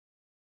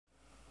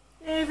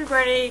Hey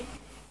everybody,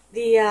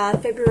 the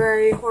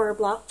February horror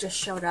block just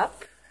showed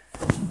up,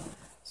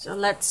 so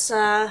let's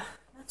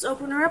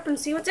open her up and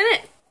see what's in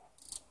it.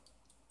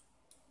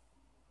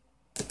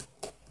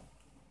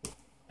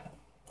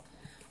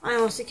 I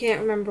honestly can't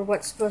remember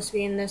what's supposed to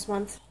be in this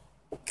month,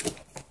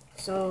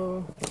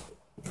 so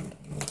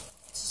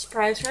it's a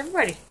surprise for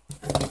everybody.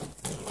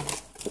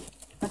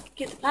 If I can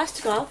get the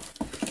plastic off,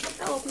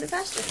 I'll open it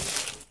faster.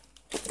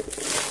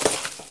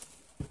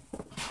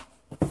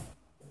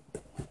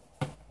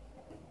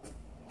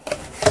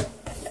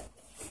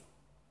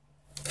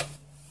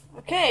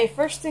 Okay,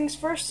 first things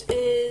first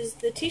is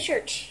the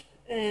t-shirt,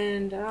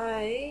 and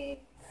I'm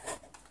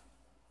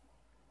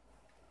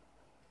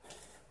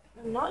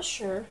not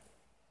sure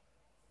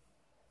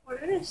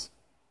what it is.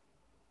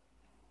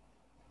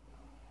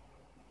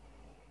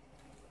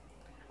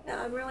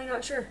 Yeah, I'm really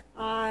not sure.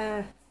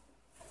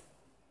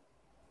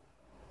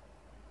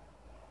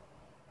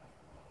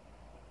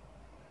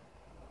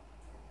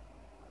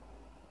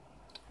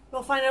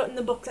 We'll find out in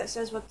the book that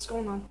says what's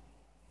going on.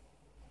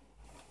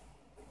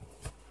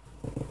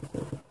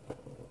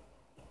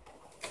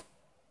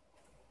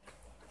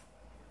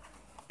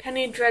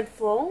 Penny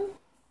Dreadful,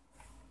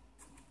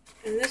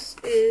 and this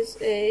is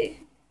a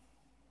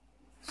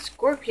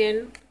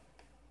scorpion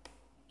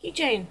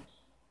keychain.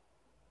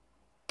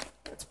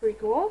 That's pretty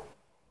cool.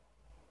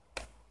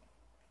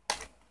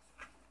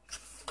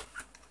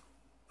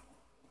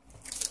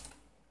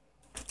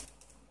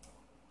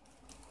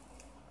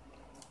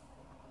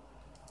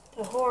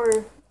 The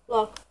horror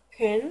block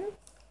pin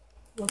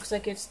looks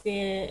like it's the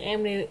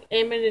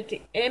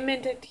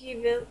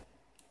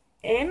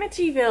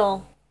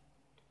Amityville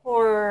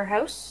Horror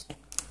House.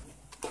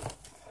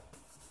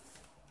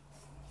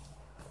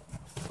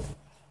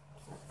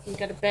 We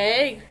got a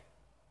bag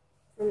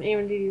from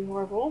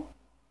Amityville.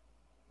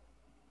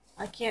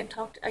 I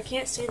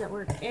can't say that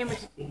word.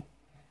 Amityville.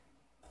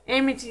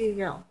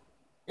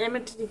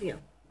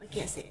 I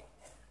can't say it.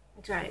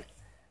 I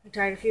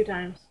tried a few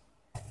times.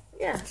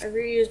 Yeah, a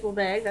reusable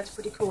bag. That's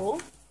pretty cool.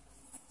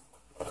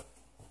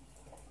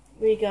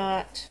 We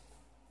got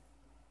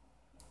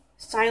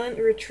Silent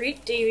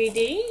Retreat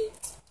DVD.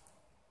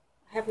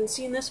 I haven't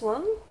seen this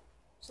one,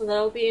 so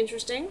that'll be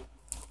interesting.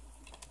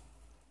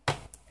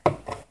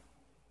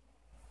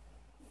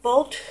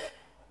 Vault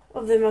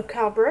of the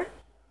Macabre.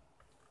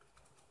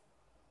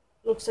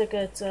 Looks like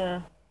it's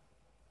a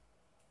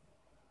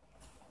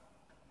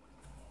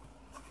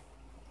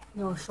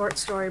little short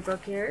story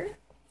book here.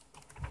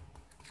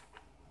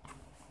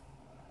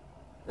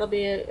 That'll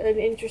be an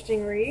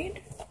interesting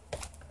read.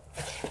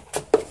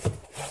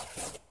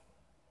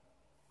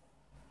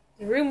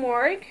 The Rue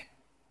Morgue.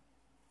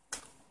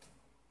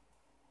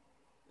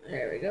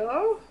 There we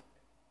go.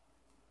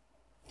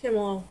 Tim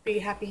will be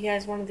happy he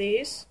has one of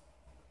these.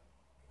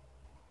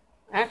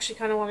 I actually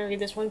kind of want to read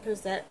this one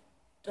because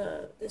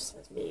this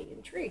has me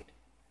intrigued.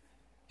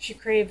 She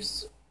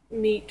Craves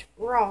Meat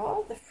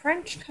Raw, the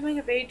French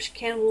coming-of-age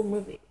cannibal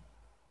movie.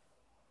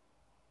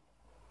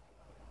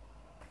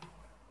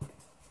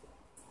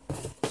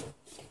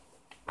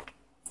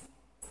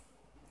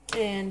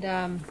 And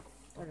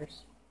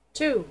there's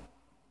 2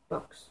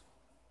 books.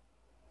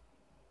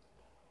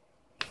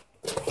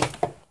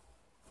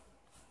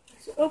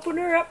 Let's open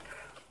her up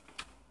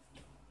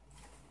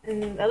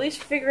and at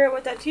least figure out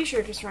what that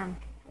t-shirt is from,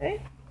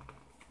 okay?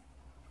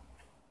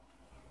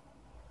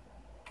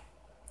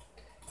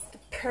 The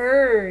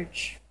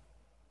Purge.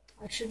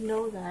 I should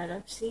know that.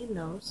 I've seen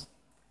those.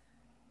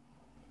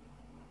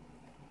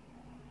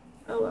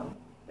 Oh well.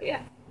 But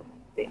yeah.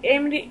 The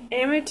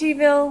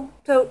Amityville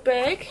tote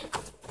bag.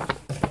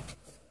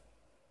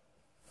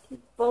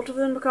 Vault of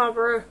the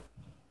Macabre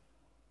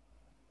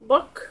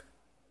book.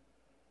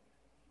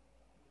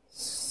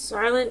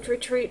 Silent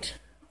Retreat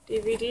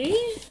DVD.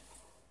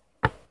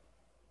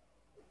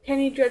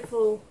 Penny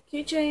Dreadful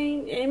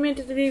keychain.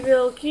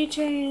 Amityville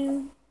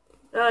keychain.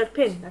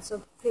 Pin. That's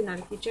a pin, not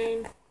a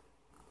keychain.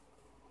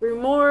 Rue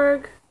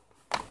Morgue.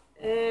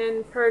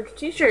 And Purge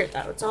t-shirt.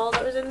 That was all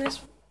that was in this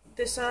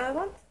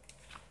month.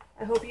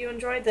 I hope you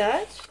enjoyed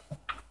that.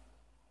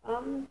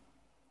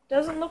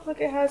 Doesn't look like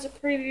it has a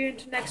preview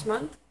into next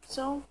month.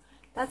 So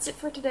that's it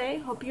for today.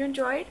 Hope you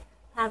enjoyed.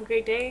 Have a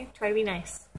great day. Try to be nice.